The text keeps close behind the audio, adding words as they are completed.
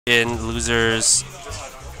in losers.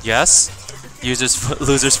 Yes,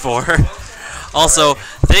 losers 4. Also,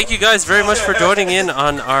 thank you guys very much for joining in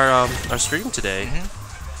on our stream today.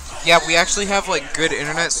 Yeah, we actually have like good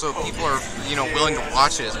internet, so people are willing to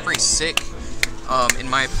watch it. It's pretty sick. In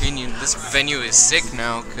my opinion, this venue is sick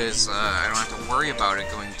now because I don't have to worry about it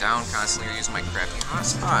going down constantly or using my crappy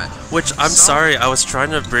hotspot. Which I'm sorry, I was trying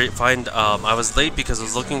to find. I was late because I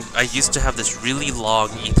was looking. I used to have this really long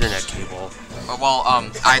Ethernet cable. Well,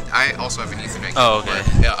 I also have an Ethernet cable. Oh, okay.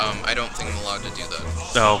 But, yeah, I don't think I'm allowed to do that.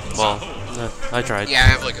 Oh, well, I tried. Yeah, I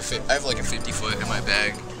have like a 50 foot in my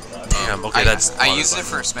bag. Damn, okay, I used it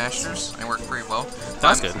for Smashers and it worked pretty well.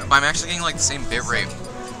 That's good. But I'm actually getting like the same bitrate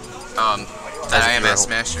that I am at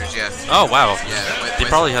Smashers, yeah. Oh, wow. Yeah, they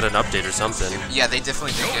probably had an update or something. Yeah, they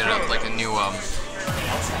definitely did get like a new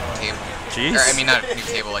cable. Jeez. Or, I mean, not a new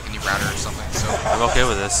cable, like a new router or something. So I'm okay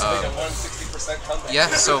with this. Yeah,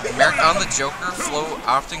 so Merrick on the Joker, Flo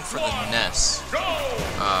opting for the Ness.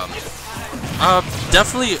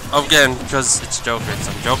 Definitely, again, because it's Joker.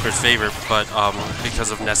 It's Joker's favorite, but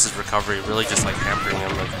because of Ness's recovery, really just like hampering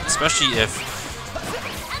him, like, especially if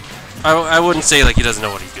I wouldn't say like he doesn't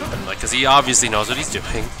know what he's doing, like, because he obviously knows what he's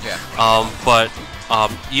doing. Yeah. But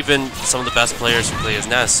even some of the best players who play as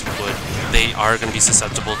Ness they are going to be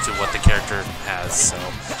susceptible to what the character has. So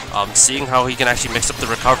seeing how he can actually mix up the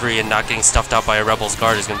recovery and not getting stuffed out by a Rebel's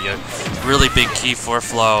guard is going to be a really big key for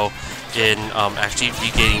Flo in actually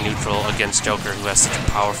regaining neutral against Joker, who has such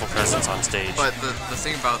a powerful presence on stage. But the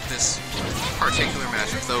thing about this particular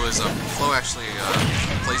matchup, though, is Flo actually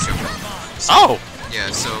plays Joker. So, oh! Yeah,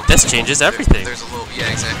 so... This changes everything. There's a little... Yeah,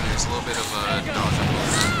 exactly. There's a little bit of knowledge on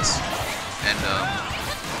both ends. And,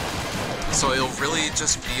 so it'll really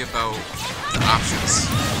just be about the options.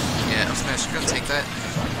 Yeah, I'm Smash gonna take that.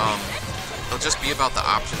 It'll just be about the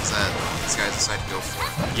options that these guys decide to go for.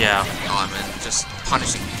 Yeah. And just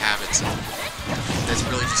punishing habits. That's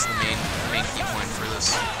really just the main key point for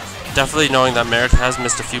this. Definitely knowing that Merrick has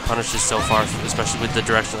missed a few punishes so far, especially with the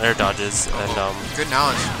directional air dodges. And good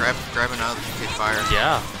knowledge, grabbing out the PK Fire.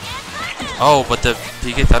 Yeah. Oh, but the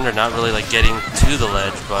PK Thunder not really like getting to the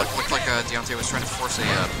ledge, but looked like Deontay was trying to force a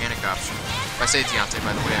panic option. If I say Deontay,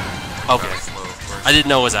 by the way, I mean okay. Flo, of course. I didn't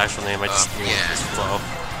know his actual name. I just knew it was Flo.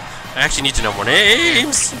 I actually need to know more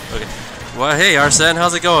names. Okay. Well, hey Arsene,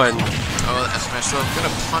 how's it going? Oh, Smash. So I'm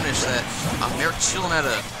gonna punish that. Merrick chilling at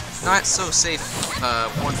a not so safe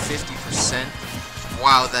 150%.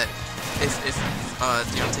 Wow, that if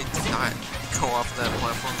Deontay did not go off that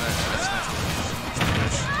platform,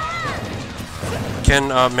 Can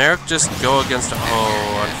Merrick just go against?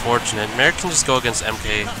 Oh, unfortunate. Merrick can just go against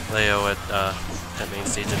MK Leo at main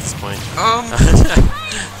stage at this point.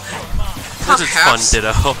 This is fun,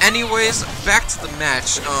 ditto. Anyways, back to the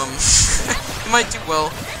match. He might do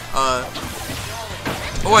well.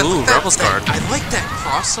 I like Rebel's guard. I like that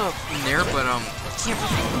cross up in there, but can't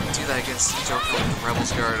really do that against Joker with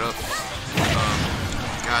Rebel's guard up.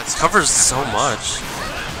 God, covers so much.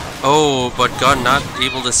 Oh, but Gun not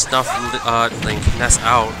able to snuff Ness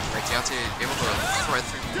out. Right, Deontay able to thread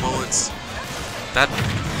through bullets. That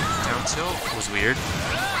down tilt was weird.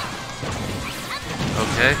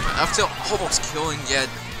 Okay. Up tilt almost killing yet.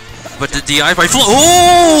 But the DI by Flo.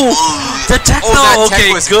 Oh! The tech though!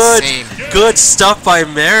 Okay, was good. Insane. Good stuff by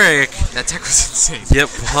Merrick. That tech was insane. Yep,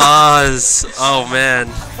 was. Oh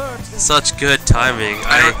man. Such good timing.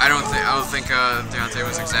 I don't think Deontay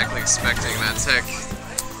was exactly expecting that tech.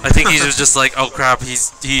 I think he was just like, oh crap,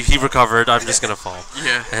 he recovered. I'm just gonna fall.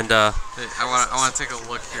 Yeah. And I want to take a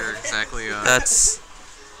look here exactly. That's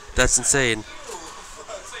insane.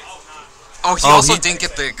 Oh, he also didn't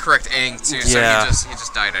get the correct ang too, so yeah. he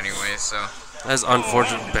just died anyway. So that's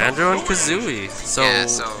unfortunate. Banjo and Kazooie. So, yeah,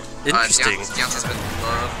 so interesting. Deontay's been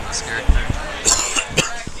loving this character.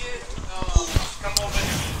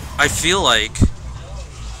 I feel like.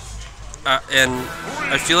 And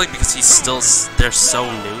I feel like because they're so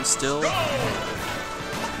new still,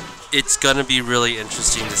 it's gonna be really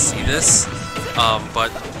interesting to see this.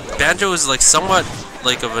 But Banjo is like somewhat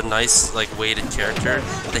like of a nice like weighted character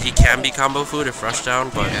that he can be combo food if rushed down,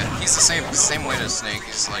 but yeah, he's the same weight as Snake.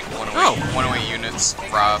 He's like 108 units.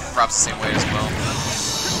 Rob's the same weight as well.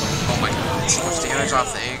 Oh my god, so much damage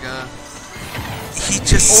off the Aga. He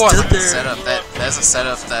just stood there. Setup. That's a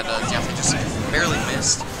setup that Deontay just barely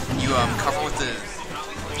missed. You cover with the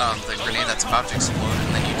grenade that's about to explode,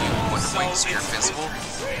 and then you do 1 point so you're invincible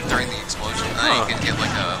during the explosion, and then you can get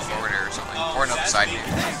like a forward air or something, or an upside air.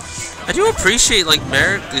 I do appreciate like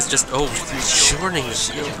Merrick is just shortening the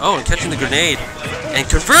shield. Oh, and catching the grenade and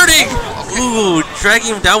converting. Ooh,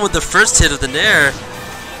 dragging him down with the first hit of the nair.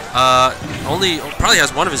 Probably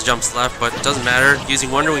has one of his jumps left, but it doesn't matter.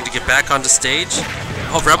 Using Wonder Wing to get back onto stage.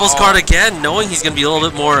 Oh, Rebel's card again, knowing he's going to be a little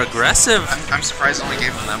bit more aggressive. I'm surprised I only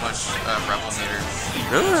gave him that much Rebel meter.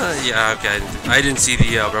 Yeah, okay. I didn't see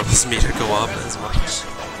the Rebel's meter go up as much.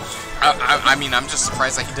 I mean, I'm just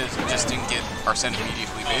surprised that he just didn't get Arsene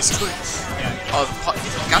immediately, basically.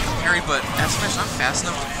 Got the parry, but F smash not fast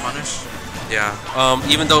enough to punish. Yeah,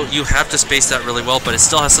 even though you have to space that really well, but it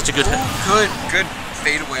still has such a good hit. Good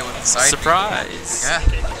fade away with the side. Surprise! Yeah.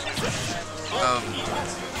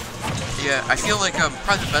 Yeah, I feel like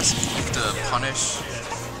probably the best move to punish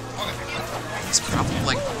is probably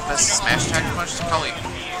like the best smash attack to punish is probably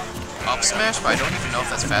up smash, but I don't even know if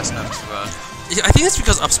that's fast enough to. Yeah, I think it's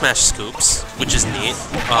because up smash scoops, which is neat.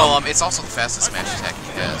 It's also the fastest smash attack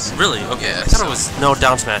he has. Really? Okay. Yeah, I thought it was no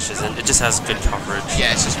down smash isn't. It just has good coverage.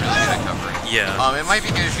 Yeah, it's just really good at covering. Yeah. It might be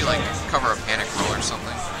good if you like cover a panic roll or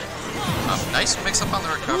something. Nice mix up on the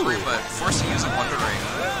recovery, but forced to use a Wonder Ring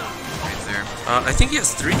right there. I think he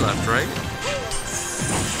has 3 left, right?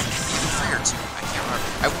 3 or 2. I can't remember.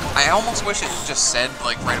 I almost wish it just said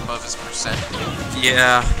like right above his percent.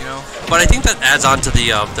 Yeah. You know. But I think that adds on to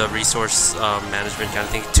the resource management kind of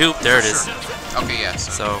thing too. There it is. Okay, yeah.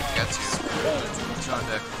 So got 2.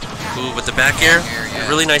 Ooh, with the back air, yeah.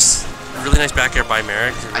 really nice back air by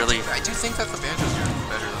Merrick. Really. I do think that the Banjo's doing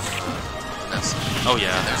better than Ness. Oh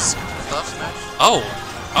yeah. And there's love smash. Oh.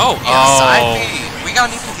 Side B. We got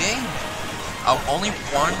an even game. Only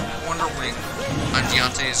one Wonder Wing on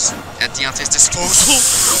Deontay's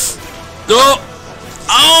disposal. No.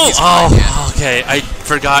 Oh. Yeah. Okay. I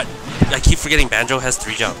forgot. I keep forgetting Banjo has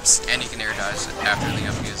 3 jumps. And he can air dodge after the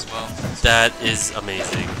up as well. That is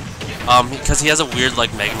amazing. Because he has a weird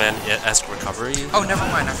like Mega Man-esque recovery. Oh, never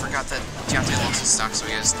mind. I forgot that Deontay lost his stock, so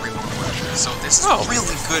he has 3 more weapons. So this is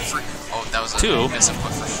really good for. Oh, that was a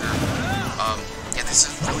misinput for sure. Yeah, this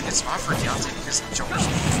is a really good spot for Deontay because Joker's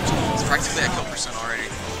practically at kill percent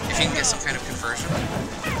already. If he can get some kind of conversion.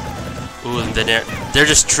 Ooh, and then they're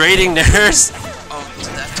just trading theirs. Oh,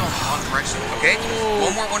 so that's on the wrong direction. Okay,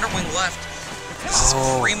 one more Wonder Wing left. This is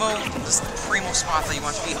primo spot that you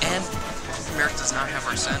want to be, and Merrick does not have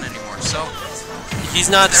Arsene anymore, so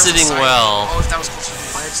he's not sitting well. Oh, if that was closer to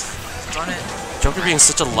the legs, done it. Joker being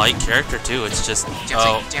such a light character too, it's just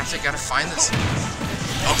Deontay gotta find this.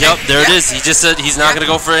 Okay, yep, there it is. He just said he's not gonna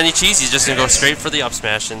go for any cheese. He's just gonna go straight for the up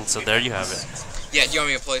smash, and so there you have it. Yeah, do you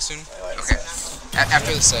want me to play soon? Okay.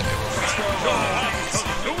 After the set.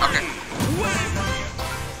 Okay.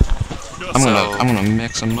 I'm gonna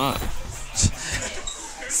mix him up.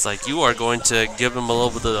 It's like you are going to give him a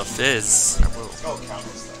little bit of the fizz. I will.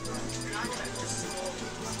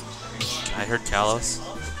 I heard Kalos,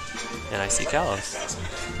 and I see Kalos.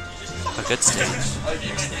 A good stage.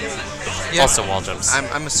 Yeah. Also wall jumps.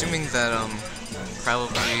 I'm assuming that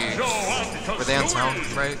probably were they on town,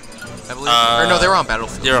 right? I believe. Or no, they were on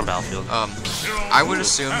Battlefield. They're on Battlefield. I would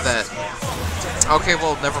assume that. Okay,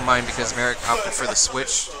 well, never mind because Merrick opted for the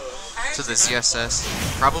switch to the ZSS.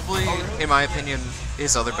 Probably, in my opinion,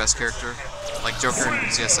 his other best character. Like Joker and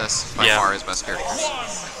ZSS by far his best characters.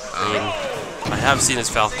 I have seen his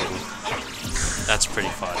Falcon. That's pretty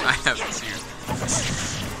fun. I haven't seen it.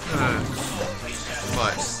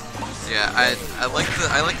 But yeah, I like the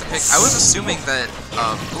pick. I was assuming that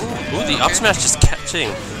ooh, the up smash just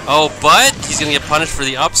catching. Oh, but he's gonna get punished for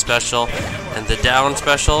the up special, and the down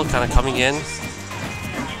special kind of coming in.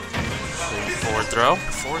 Forward throw.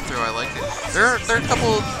 Forward throw, I like it. There are a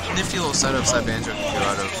couple nifty little setups that Banjo can do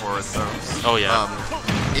out of forward throw. Oh yeah.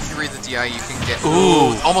 If you read the DI, you can get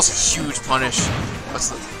almost a huge punish. What's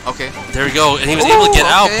the There we go, and he was able to get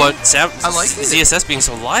out, but I like ZSS being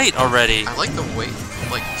so light already. I like the weight,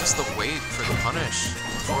 like just the weight for the punish.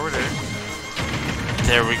 Forward air.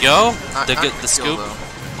 There we go. Not the scoop. Though.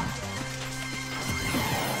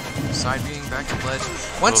 Side being back at ledge.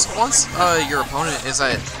 Once your opponent is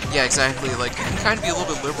at exactly, like you can kind of be a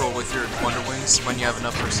little bit liberal with your Wonder Wings when you have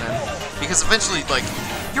enough percent, because eventually like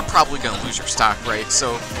you're probably gonna lose your stock, right?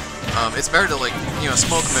 So it's better to like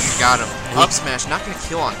smoke him if you got him. Up smash, not gonna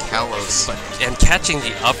kill on Kalos. And catching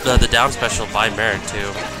the down special by Merrick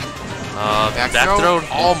too. Back throw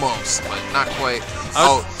almost, but not quite.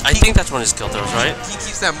 I think that's one of his kill throws, right? He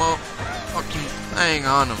keeps that fucking hang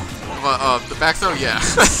on him. The back throw, yeah.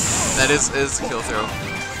 That is the kill throw.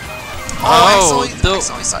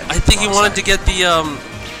 I think he wanted to get the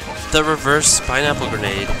reverse pineapple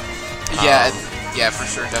grenade. Yeah, for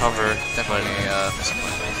sure. Definitely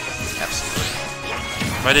absolutely.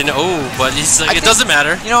 I didn't know, but he's like, it doesn't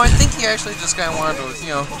matter. I think he actually just kind of wanted to,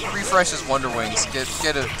 refresh his Wonder Wings, get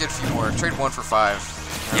a few more, trade 1 for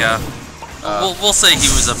 5. Yeah. We'll say he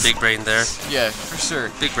was a big brain there. Yeah, for sure.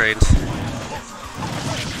 Big brain.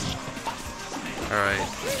 Alright.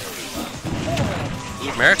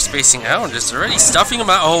 Merrick spacing out and just already stuffing him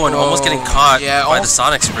out. Oh, and almost getting caught by the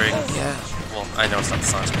Sonic Spring. Yeah. Well, I know it's not the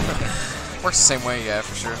Sonic Spring. Works the same way, yeah,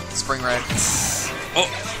 for sure. Spring ride. Oh.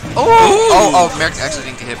 Oh, Merrick actually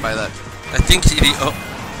didn't get hit by that. I think he... Oh.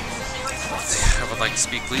 I would like to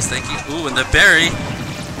speak, please. Thank you. Ooh, and the berry.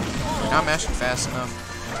 Not mashing fast enough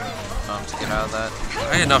to get out of that.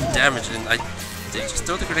 I had enough damage, and did you just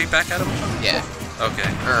throw the grenade back at him? Yeah. Okay.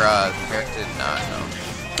 Or, Merrick did not, no.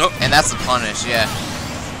 Oh. And that's the punish, yeah.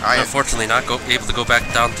 Alright. Unfortunately, not able to go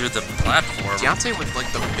back down through the platform. Deontay with,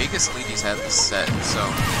 like, the biggest lead he's had this set, so...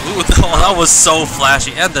 Ooh, that was so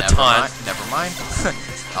flashy, and the taunt. Never mind.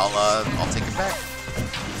 I'll take it back.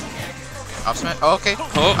 Up smash. Oh, okay.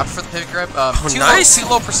 Oh. Up for the pivot grab. Nice. Too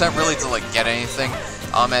low percent really to, like, get anything.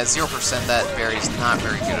 At 0%, that berry's not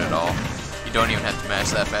very good at all. You don't even have to mash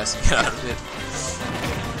that fast to get out of it.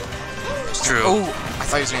 It's true. Oh, I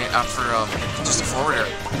thought he was going to opt for just a forwarder.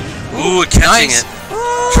 Ooh, catching it.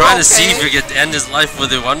 Ooh, Trying to see if you could end his life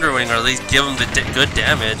with a Wonder Wing, or at least give him the good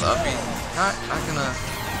damage. I mean, not gonna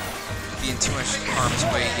be in too much harm's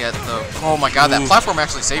way yet, though. Oh my God, that platform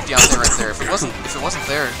actually saved Deontay right there. If it wasn't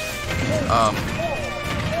there,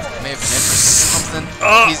 may have been in for something.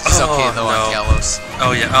 He's okay though on Kalos.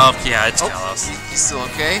 Oh yeah, it's Kalos. He's still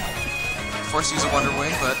okay. Forced to use a Wonder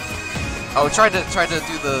Wing, but tried to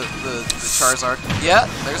do the Charizard. Yeah,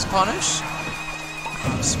 there's a punish.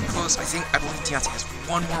 So close. I believe Deontay has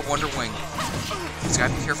one more Wonder Wing. He's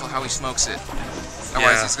gotta be careful how he smokes it.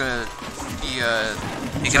 Otherwise, he's gonna be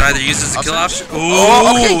He can either use it as a kill option.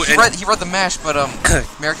 Oh, okay. He read the mash, but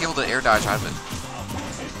Merrick able to air dodge out of it.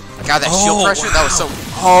 God, that shield pressure, that was so...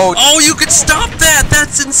 Oh, you could stop that!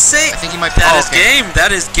 That's insane! I think he might... That is game!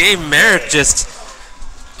 That is game! Merrick just...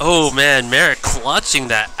 Oh, man, Merrick clutching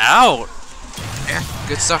that out! Yeah,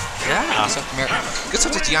 good stuff. Yeah. Good stuff, Merrick. Good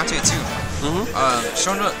stuff to Deontay, too.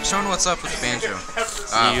 Showing what's up with the Banjo.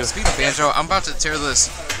 Speaking of Banjo, I'm about to tear this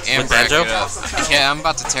and Banjo? it up. Yeah, I'm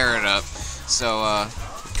about to tear it up. So,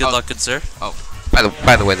 good luck, good sir. Oh. By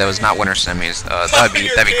the way, that was not winter semis. That'd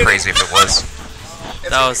be crazy if it was.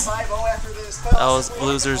 That was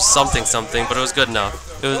losers something, but it was good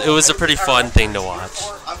enough. It was a pretty fun thing to watch.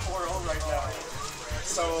 I'm 4-0 right now.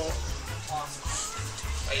 So,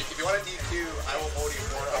 if you want a DQ, I will vote you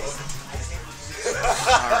 4-0.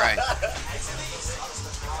 Alright.